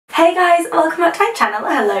Hey guys, welcome back to my channel.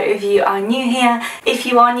 Hello if you are new here. If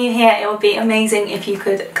you are new here, it would be amazing if you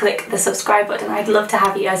could click the subscribe button. I'd love to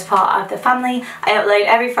have you as part of the family. I upload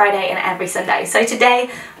every Friday and every Sunday. So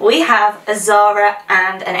today we have a ZARA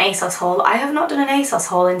and an ASOS haul. I have not done an ASOS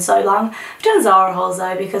haul in so long. I've done ZARA hauls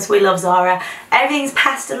though because we love ZARA. Everything's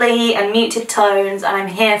pastel-y and muted tones and I'm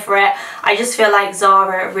here for it. I just feel like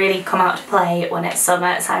ZARA really come out to play when it's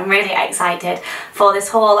summer, so I'm really excited for this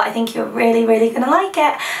haul. I think you're really gonna like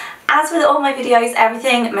it. As with all my videos,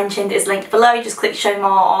 everything mentioned is linked below. Just click show more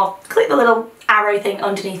or click the little arrow thing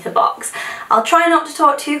underneath the box. I'll try not to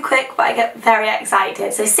talk too quick, but I get very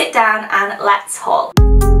excited. So sit down and let's haul.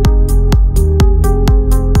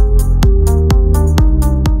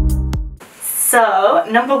 So,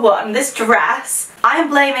 number one, this dress. I am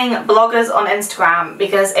blaming bloggers on Instagram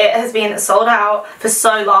because it has been sold out for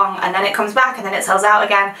so long and then it comes back and then it sells out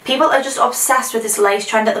again. People are just obsessed with this lace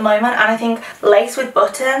trend at the moment, and I think lace with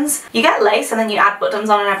buttons, you get lace and then you add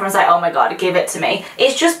buttons on and everyone's like, oh my god, give it to me.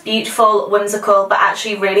 It's just beautiful, whimsical, but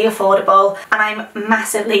actually really affordable, and I'm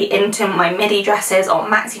massively into my midi dresses or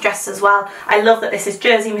maxi dresses as well. I love that this is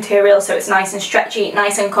jersey material, so it's nice and stretchy,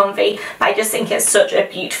 nice and comfy, but I just think it's such a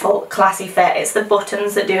beautiful, classy fit. It's the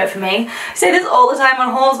buttons that do it for me. I say this all the time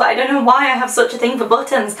on hauls, but I don't know why I have such a thing for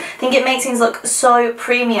buttons. I think it makes things look so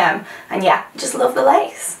premium, and yeah, just love the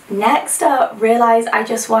lace. Next up, realise I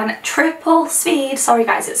just went triple speed. Sorry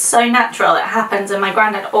guys, it's so natural, it happens, and my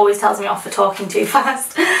granddad always tells me off for talking too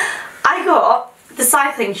fast. I got the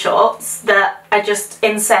cycling shorts that are just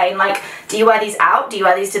insane. Like, do you wear these out? Do you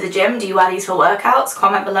wear these to the gym? Do you wear these for workouts?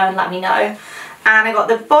 Comment below and let me know. And I got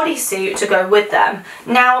the bodysuit to go with them.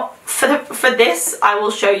 Now, for this, I will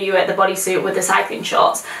show you the bodysuit with the cycling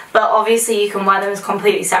shorts, but obviously you can wear them as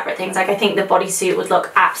completely separate things. Like, I think the bodysuit would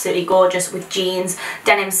look absolutely gorgeous with jeans,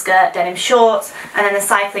 denim skirt, denim shorts, and then the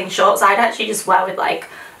cycling shorts I'd actually just wear with like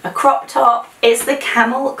a crop top. It's the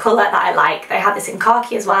camel colour that I like. They have this in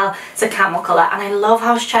khaki as well. It's a camel colour and I love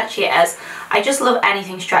how stretchy it is. I just love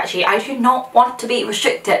anything stretchy. I do not want to be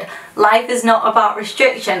restricted. Life is not about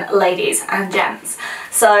restriction, ladies and gents.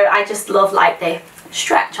 So I just love like the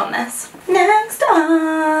stretch on this. Next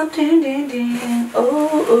up,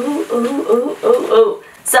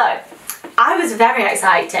 So I was very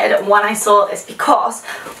excited when I saw this because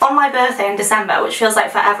on my birthday in December, which feels like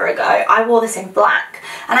forever ago, I wore this in black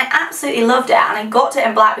and I absolutely loved it, and I got it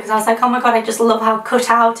in black because I was like, oh my god, I just love how cut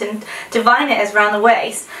out and divine it is around the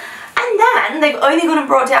waist. And then they've only gone and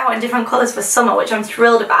brought it out in different colours for summer, which I'm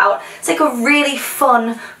thrilled about. It's like a really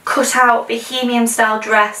fun cut out bohemian style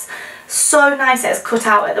dress. So nice, it's cut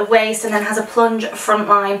out at the waist and then has a plunge front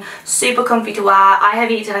line, super comfy to wear. I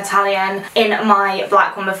have eaten Italian in my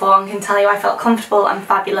black one before and can tell you I felt comfortable and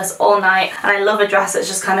fabulous all night, and I love a dress that's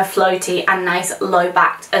just kind of floaty and nice low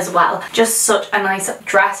backed as well. Just such a nice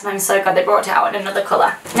dress, and I'm so glad they brought it out in another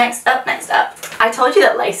colour. Next up. I told you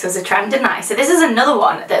that lace was a trend, didn't I? So this is another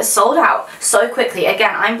one that's sold out so quickly.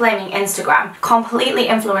 Again, I'm blaming Instagram. Completely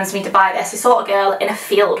influenced me to buy this. I saw a girl in a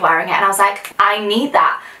field wearing it and I was like, I need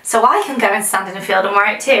that, so I can go and stand in a field and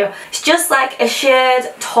wear it too. It's just like a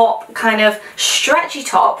sheared top, kind of stretchy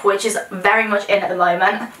top, which is very much in at the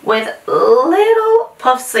moment, with little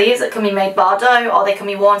puff sleeves that can be made Bordeaux or they can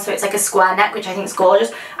be worn so it's like a square neck, which I think is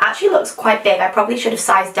gorgeous. Actually looks quite big. I probably should have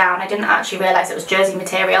sized down. I didn't actually realise it was jersey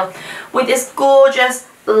material, with this gorgeous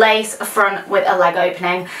lace front with a leg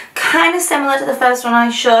opening, kind of similar to the first one I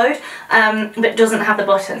showed, but doesn't have the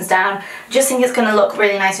buttons down. Just think it's going to look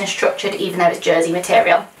really nice and structured even though it's jersey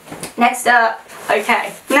material. Next up,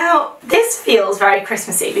 okay, now this feels very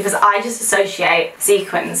Christmassy because I just associate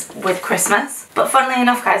sequins with Christmas, but funnily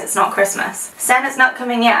enough guys, it's not Christmas. Santa's not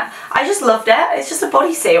coming yet. I just loved it. It's just a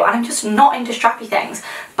bodysuit and I'm just not into strappy things,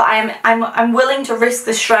 but I'm willing to risk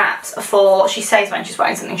the straps for, she says when she's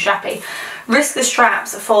wearing something strappy, risk the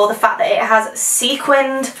straps for the fact that it has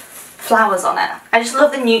sequined flowers on it. I just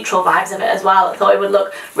love the neutral vibes of it as well. I thought it would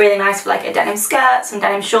look really nice with like a denim skirt, some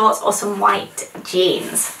denim shorts or some white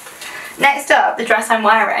jeans. Next up, the dress I'm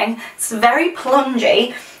wearing. It's very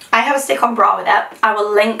plungy. I have a stick-on bra with it. I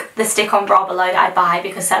will link the stick-on bra below that I buy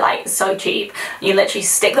because they're like so cheap. You literally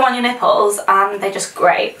stick them on your nipples and they're just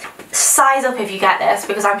great. Size up if you get this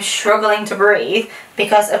because I'm struggling to breathe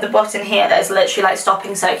because of the button here that is literally like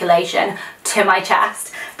stopping circulation to my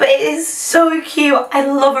chest. But it is so cute. I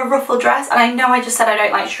love a ruffle dress, and I know I just said I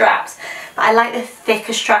don't like straps, but I like the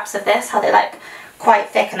thicker straps of this, how they're like quite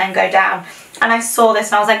thick and then go down. and I saw this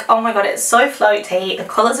and I was like, oh my god, it's so floaty, the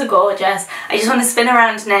colours are gorgeous, I just want to spin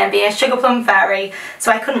around in it and be a sugar plum fairy,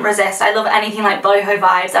 so I couldn't resist. I love anything like boho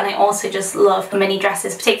vibes, and I also just love mini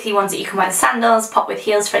dresses, particularly ones that you can wear with sandals, pop with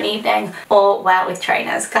heels for an evening, or wear with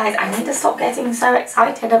trainers. Guys, I need to stop getting so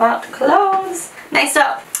excited about clothes. Next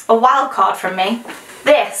up, a wild card from me.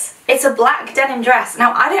 This, it's a black denim dress.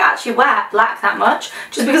 Now, I don't actually wear black that much,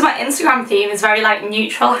 just because my Instagram theme is very like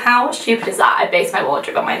neutral. How stupid is that? I base my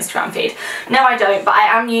wardrobe on my Instagram feed. No, I don't, but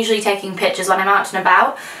I am usually taking pictures when I'm out and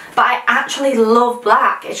about. But I actually love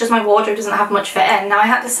black. It's just my wardrobe doesn't have much fit in. Now, I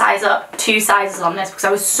had to size up 2 sizes on this because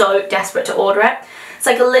I was so desperate to order it. It's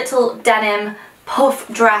like a little denim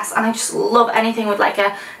puff dress, and I just love anything with like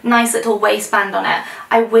a nice little waistband on it.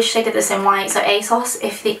 I wish they did this in white, so ASOS,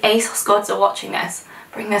 if the ASOS gods are watching this,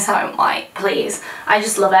 bring this out in white, please. I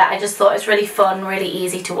just love it. I just thought it was really fun, really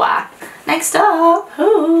easy to wear. Next up,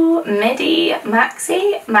 ooh, midi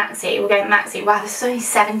maxi. We're going maxi. Wow, this is only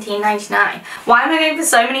 $17.99. Why am I going for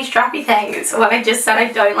so many strappy things when I just said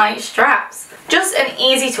I don't like straps? Just an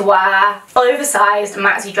easy to wear, oversized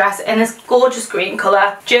maxi dress in this gorgeous green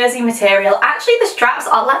colour, jersey material. Actually, the straps,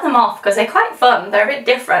 I'll let them off because they're quite fun. They're a bit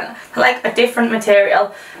different. They're like a different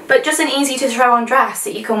material. But just an easy to throw on dress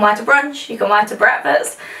that you can wear to brunch, you can wear to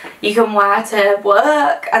breakfast, you can wear to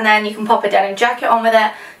work, and then you can pop a denim jacket on with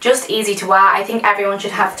it. Just easy to wear. I think everyone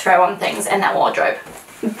should have throw on things in their wardrobe.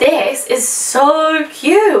 This is so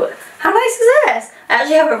cute. How nice is this? I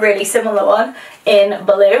actually have a really similar one in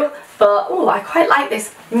blue, but oh, I quite like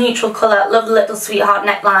this neutral colour. Love the little sweetheart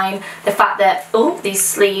neckline, the fact that, oh, these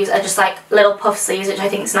sleeves are just like little puff sleeves, which I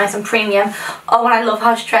think is nice and premium. Oh, and I love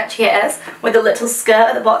how stretchy it is with the little skirt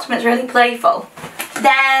at the bottom. It's really playful.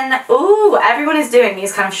 Then, ooh, everyone is doing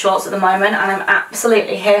these kind of shorts at the moment, and I'm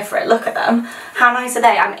absolutely here for it. Look at them. How nice are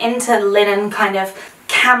they? I'm into linen kind of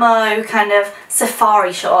camo, kind of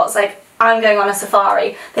safari shorts. Like, I'm going on a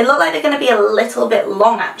safari. They look like they're going to be a little bit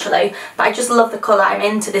long actually, but I just love the colour. I'm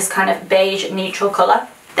into this kind of beige neutral colour.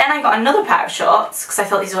 Then I got another pair of shorts because I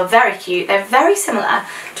thought these were very cute. They're very similar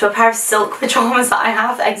to a pair of silk pyjamas that I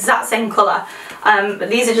have, the exact same colour. But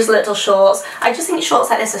these are just little shorts. I just think shorts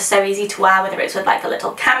like this are so easy to wear, whether it's with like a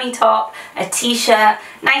little cami top, a t-shirt,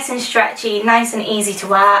 nice and stretchy, nice and easy to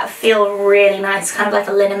wear, feel really nice, kind of like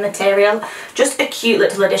a linen material. Just a cute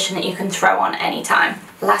little addition that you can throw on anytime.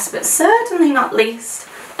 Last but certainly not least,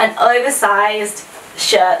 an oversized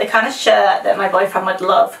shirt, the kind of shirt that my boyfriend would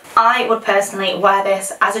love. I would personally wear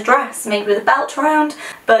this as a dress, maybe with a belt around,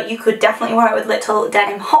 but you could definitely wear it with little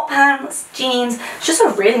denim hot pants, jeans. It's just a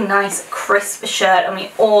really nice crisp shirt, and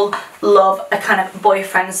we all love a kind of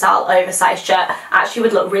boyfriend style oversized shirt. Actually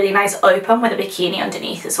would look really nice open with a bikini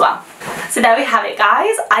underneath as well. So there we have it,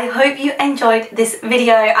 guys. I hope you enjoyed this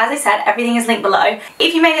video. As I said, everything is linked below.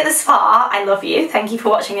 If you made it this far, I love you. Thank you for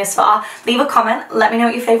watching this far. Leave a comment, let me know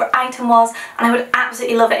what your favourite item was, and I would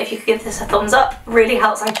absolutely love it if you could give this a thumbs up. Really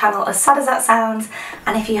helps my channel, as sad as that sounds.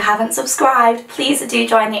 And if you haven't subscribed, please do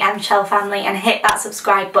join the Shell family and hit that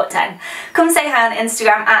subscribe button. Come say hi on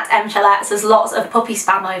Instagram at mshellets. There's lots of puppy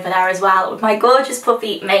spam over there as well with my gorgeous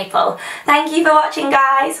puppy Maple. Thank you for watching,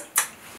 guys.